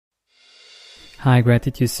Hi,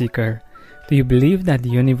 Gratitude Seeker. Do you believe that the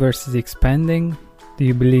universe is expanding? Do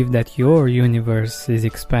you believe that your universe is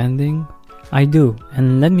expanding? I do,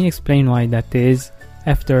 and let me explain why that is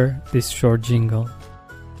after this short jingle.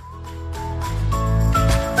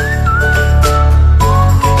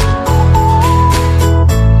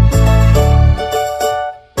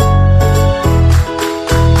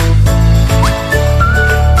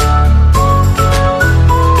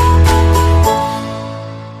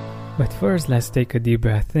 But first, let's take a deep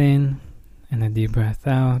breath in and a deep breath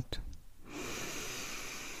out.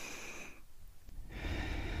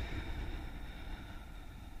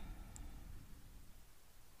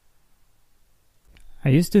 I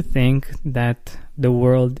used to think that the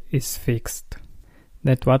world is fixed,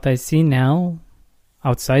 that what I see now,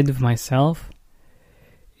 outside of myself,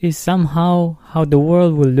 is somehow how the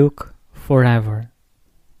world will look forever.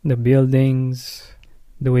 The buildings,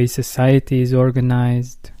 the way society is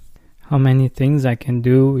organized, how many things I can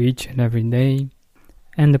do each and every day.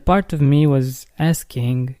 And a part of me was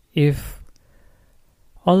asking if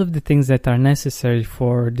all of the things that are necessary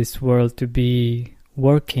for this world to be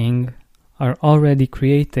working are already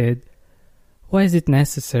created. Why is it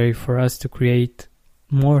necessary for us to create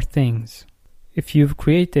more things? If you've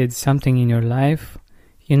created something in your life,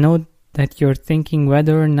 you know that you're thinking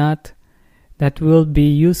whether or not that will be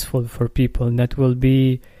useful for people, that will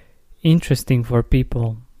be interesting for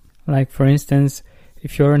people. Like, for instance,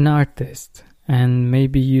 if you're an artist and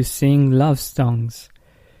maybe you sing love songs,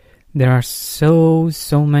 there are so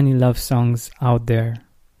many love songs out there.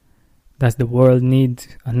 Does the world need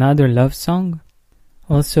another love song?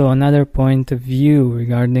 Also, another point of view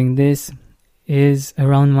regarding this is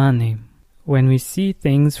around money. When we see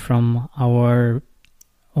things from our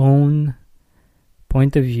own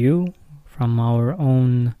point of view, from our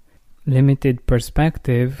own limited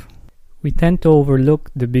perspective, we tend to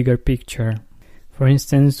overlook the bigger picture. For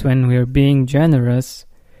instance, when we are being generous,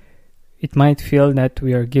 it might feel that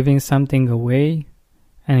we are giving something away,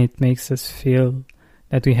 and it makes us feel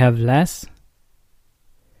that we have less.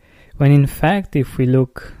 When in fact, if we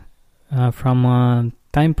look from a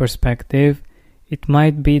time perspective, it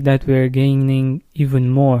might be that we are gaining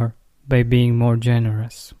even more by being more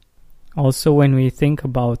generous. Also, when we think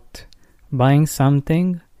about buying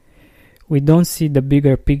something, we don't see the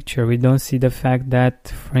bigger picture. We don't see the fact that,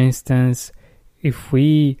 for instance, if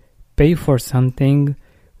we pay for something,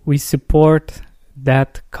 we support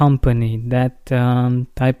that company, that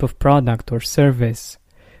type of product or service.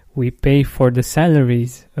 We pay for the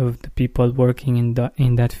salaries of the people working in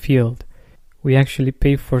that field. We actually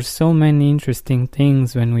pay for so many interesting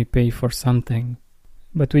things when we pay for something.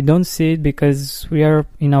 But we don't see it because we are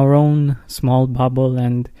in our own small bubble,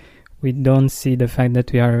 and we don't see the fact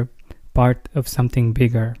that we are part of something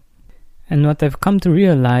bigger. And what I've come to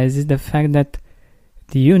realize is the fact that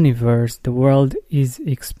the universe, the world, is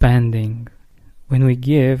expanding. When we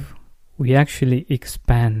give, we actually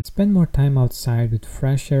expand. Spend more time outside with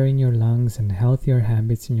fresh air in your lungs and healthier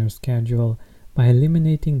habits in your schedule by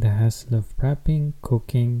eliminating the hassle of prepping,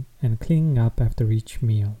 cooking, and cleaning up after each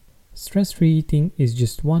meal. Stress-free eating is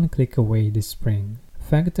just one click away this spring.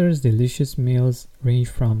 Factor's delicious meals range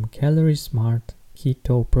from Calorie Smart,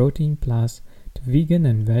 Keto, Protein Plus to vegan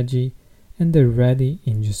and veggie, and they're ready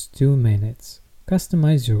in just 2 minutes.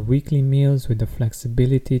 Customize your weekly meals with the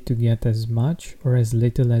flexibility to get as much or as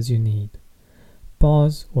little as you need.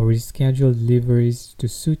 Pause or reschedule deliveries to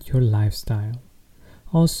suit your lifestyle.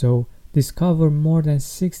 Also, discover more than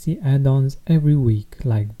 60 add-ons every week,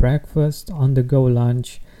 like breakfast, on-the-go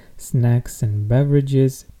lunch, snacks and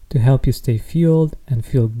beverages to help you stay fueled and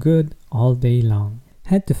feel good all day long.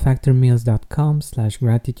 Head to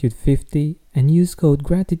factormeals.com/gratitude50 and use code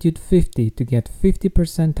gratitude50 to get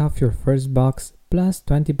 50% off your first box plus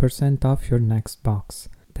 20% off your next box.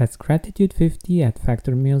 That's gratitude50 at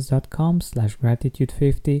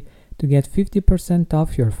factormeals.com/gratitude50 to get 50%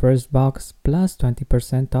 off your first box plus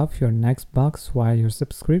 20% off your next box while your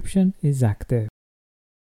subscription is active.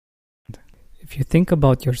 If you think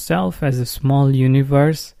about yourself as a small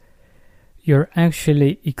universe, you're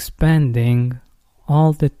actually expanding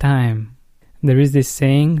all the time. There is this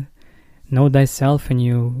saying, know thyself and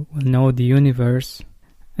you will know the universe.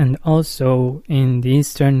 And also in the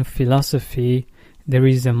Eastern philosophy, there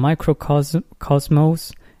is a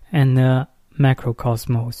microcosmos and a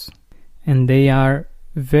macrocosmos. And they are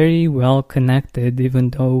very well connected,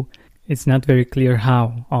 even though it's not very clear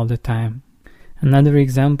how all the time. Another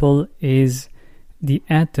example is the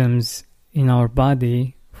atoms in our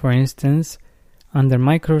body. For instance, under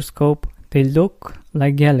microscope, they look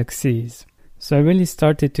like galaxies. So I really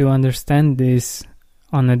started to understand this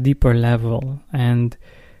on a deeper level, and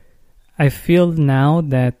I feel now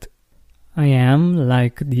that I am,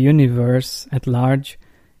 like the universe at large,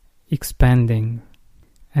 expanding.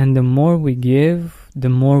 And the more we give, the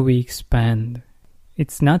more we expand.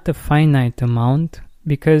 It's not a finite amount,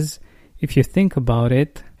 because if you think about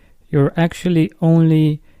it, you're actually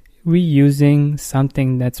only reusing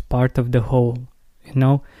something that's part of the whole,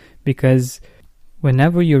 because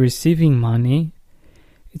whenever you're receiving money,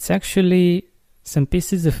 it's actually some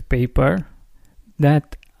pieces of paper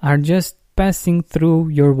that are just passing through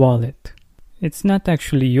your wallet. It's not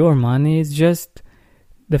actually your money, it's just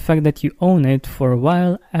the fact that you own it for a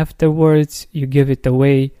while. Afterwards, you give it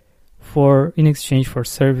away in exchange for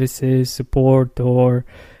services, support, or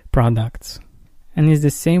products. And it's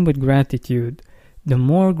the same with gratitude. The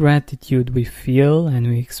more gratitude we feel and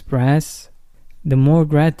we express, the more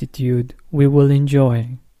gratitude we will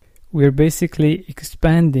enjoy. We're basically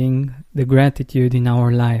expanding the gratitude in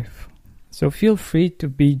our life. So feel free to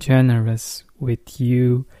be generous with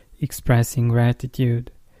you expressing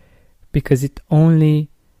gratitude, because it only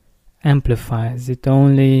amplifies, it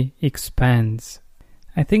only expands.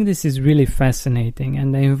 I think this is really fascinating,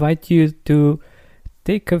 and I invite you to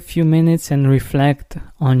take a few minutes and reflect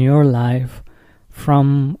on your life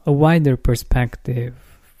from a wider perspective,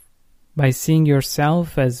 by seeing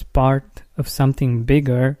yourself as part of something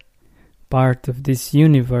bigger, part of this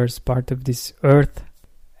universe, part of this earth,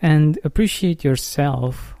 and appreciate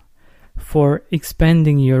yourself for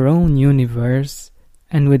expanding your own universe,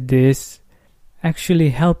 and with this, actually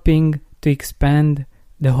helping to expand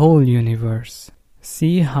the whole universe.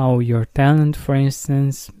 See how your talent, for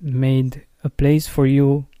instance, made a place for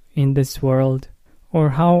you in this world,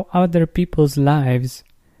 or how other people's lives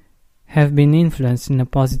have been influenced in a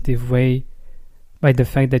positive way by the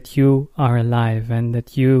fact that you are alive and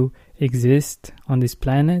that you exist on this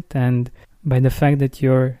planet, and by the fact that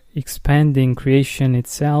you're expanding creation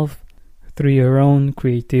itself through your own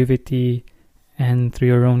creativity and through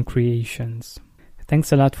your own creations.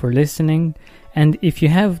 Thanks a lot for listening, and if you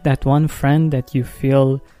have that one friend that you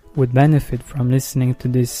feel would benefit from listening to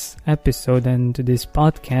this episode and to this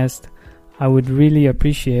podcast, I would really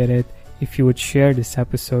appreciate it if you would share this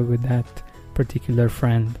episode with that particular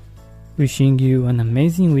friend. Wishing you an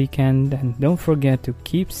amazing weekend, and don't forget to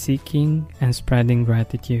keep seeking and spreading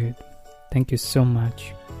gratitude. Thank you so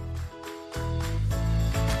much.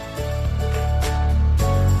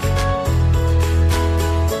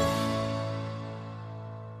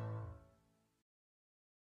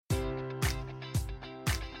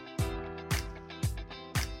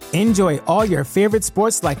 Enjoy all your favorite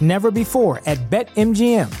sports like never before at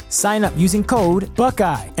BetMGM. Sign up using code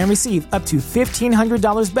Buckeye and receive up to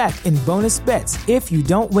 $1,500 back in bonus bets if you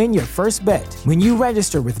don't win your first bet. When you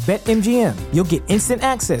register with BetMGM, you'll get instant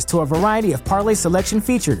access to a variety of parlay selection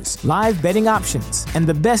features, live betting options, and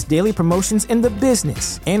the best daily promotions in the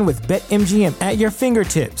business. And with BetMGM at your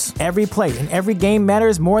fingertips, every play and every game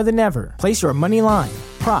matters more than ever. Place your money line,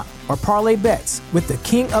 prop, or parlay bets with the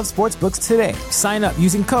king of sportsbooks today. Sign up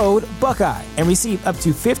using code Buckeye and receive up to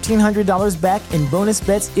 $1,500 back in bonus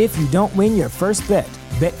bets if you don't win your first bet.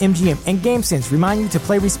 BetMGM and GameSense remind you to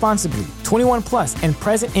play responsibly. 21 plus and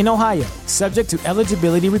present in Ohio, subject to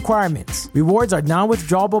eligibility requirements. Rewards are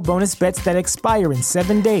non-withdrawable bonus bets that expire in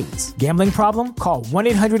 7 days. Gambling problem? Call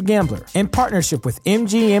 1-800-GAMBLER. In partnership with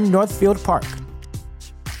MGM Northfield Park.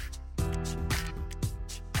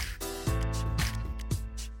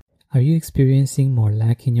 Are you experiencing more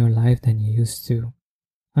lack in your life than you used to?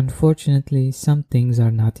 Unfortunately, some things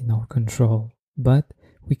are not in our control, but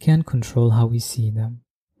we can control how we see them.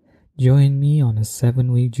 Join me on a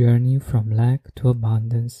 7-week journey from lack to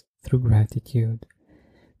abundance through gratitude.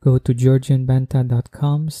 Go to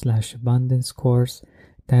georgianbenta.com/abundance course.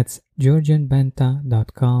 That's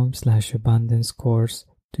georgianbenta.com/abundance course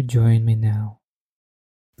to join me now.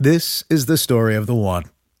 This is the story of the one.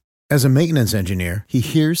 As a maintenance engineer, he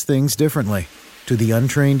hears things differently. To the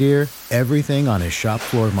untrained ear, everything on his shop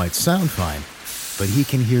floor might sound fine, but he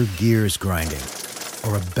can hear gears grinding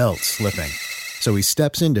or a belt slipping. So he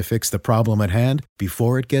steps in to fix the problem at hand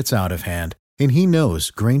before it gets out of hand. And he knows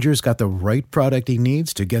Grainger's got the right product he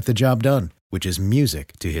needs to get the job done, which is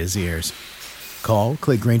music to his ears. Call,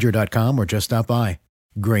 click Grainger.com, or just stop by.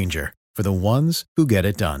 Grainger, for the ones who get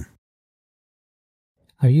it done.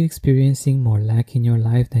 Are you experiencing more lack in your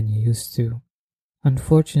life than you used to?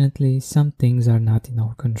 Unfortunately, some things are not in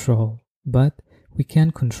our control, but we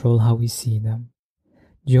can control how we see them.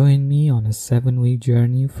 Join me on a 7-week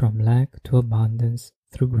journey from lack to abundance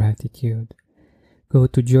through gratitude. Go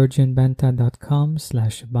to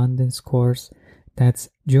georgianbenta.com/abundance course. That's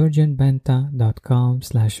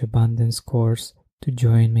georgianbenta.com/abundance course to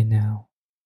join me now.